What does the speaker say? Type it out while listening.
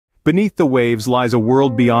Beneath the waves lies a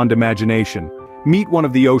world beyond imagination. Meet one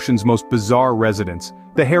of the ocean's most bizarre residents,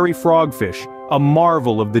 the hairy frogfish, a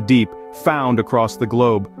marvel of the deep, found across the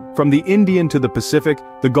globe, from the Indian to the Pacific,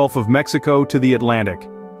 the Gulf of Mexico to the Atlantic.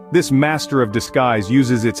 This master of disguise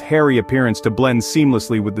uses its hairy appearance to blend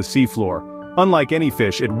seamlessly with the seafloor. Unlike any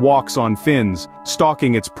fish, it walks on fins,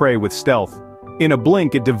 stalking its prey with stealth. In a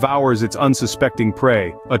blink, it devours its unsuspecting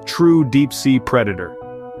prey, a true deep-sea predator.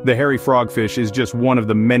 The hairy frogfish is just one of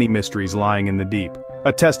the many mysteries lying in the deep,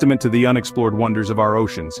 a testament to the unexplored wonders of our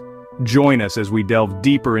oceans. Join us as we delve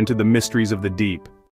deeper into the mysteries of the deep.